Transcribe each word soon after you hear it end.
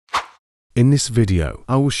In this video,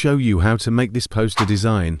 I will show you how to make this poster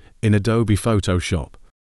design in Adobe Photoshop.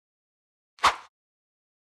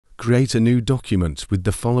 Create a new document with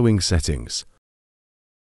the following settings.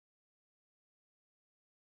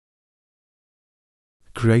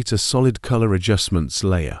 Create a solid color adjustments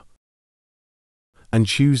layer and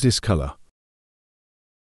choose this color.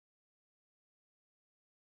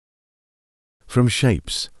 From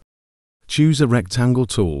Shapes, choose a rectangle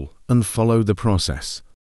tool and follow the process.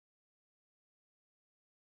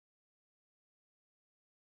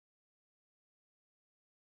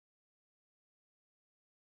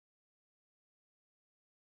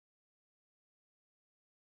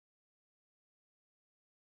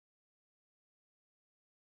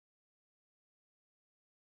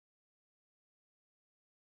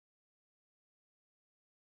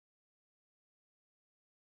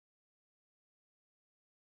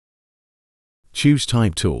 Choose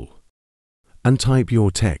Type tool and type your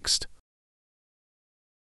text.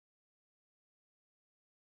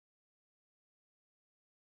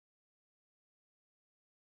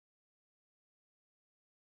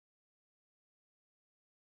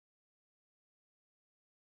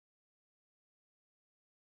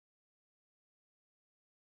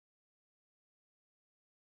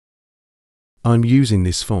 I'm using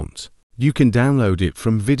this font. You can download it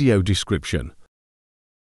from video description.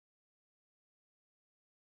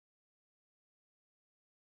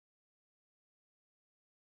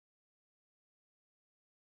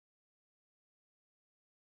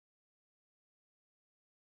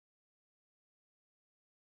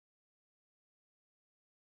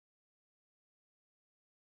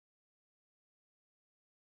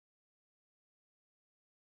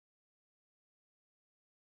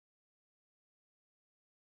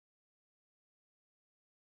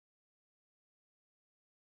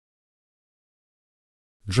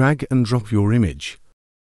 Drag and drop your image.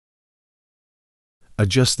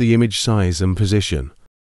 Adjust the image size and position.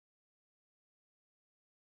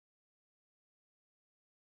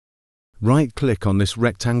 Right-click on this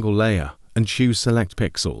rectangle layer and choose Select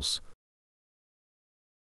Pixels.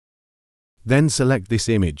 Then select this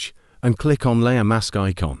image and click on Layer Mask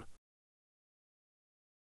icon.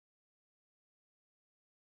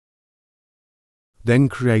 Then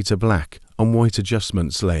create a black and white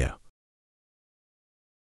adjustments layer.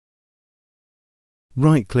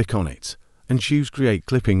 Right-click on it and choose Create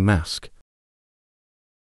Clipping Mask.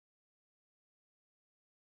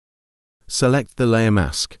 Select the layer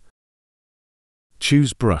mask.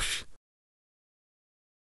 Choose Brush.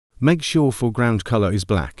 Make sure foreground color is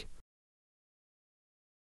black.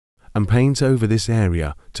 And paint over this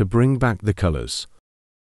area to bring back the colors.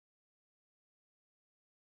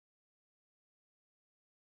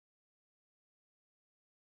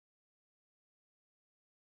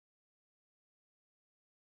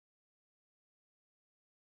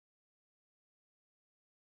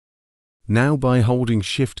 Now by holding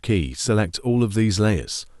Shift key, select all of these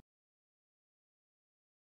layers.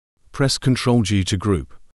 Press Ctrl-G to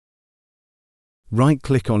group.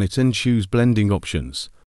 Right-click on it and choose Blending Options.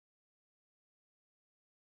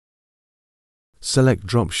 Select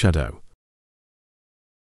Drop Shadow.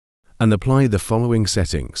 And apply the following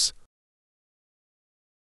settings.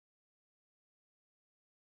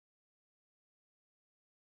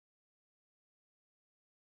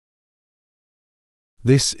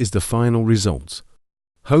 This is the final result.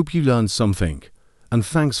 Hope you learned something, and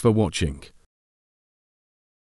thanks for watching.